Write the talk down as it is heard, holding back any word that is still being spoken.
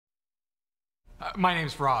My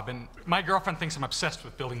name's Rob, and my girlfriend thinks I'm obsessed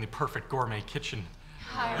with building the perfect gourmet kitchen.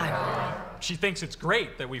 Hi, Rob. She thinks it's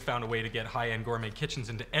great that we found a way to get high-end gourmet kitchens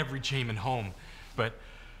into every Jayman home, but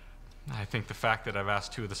I think the fact that I've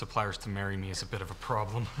asked 2 of the suppliers to marry me is a bit of a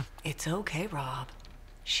problem. It's okay, Rob.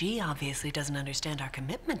 She obviously doesn't understand our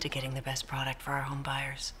commitment to getting the best product for our home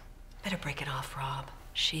buyers. Better break it off, Rob.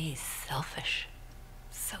 She's selfish.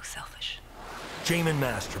 So selfish. Jayman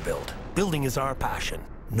MasterBuilt. Building is our passion.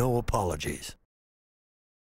 No apologies.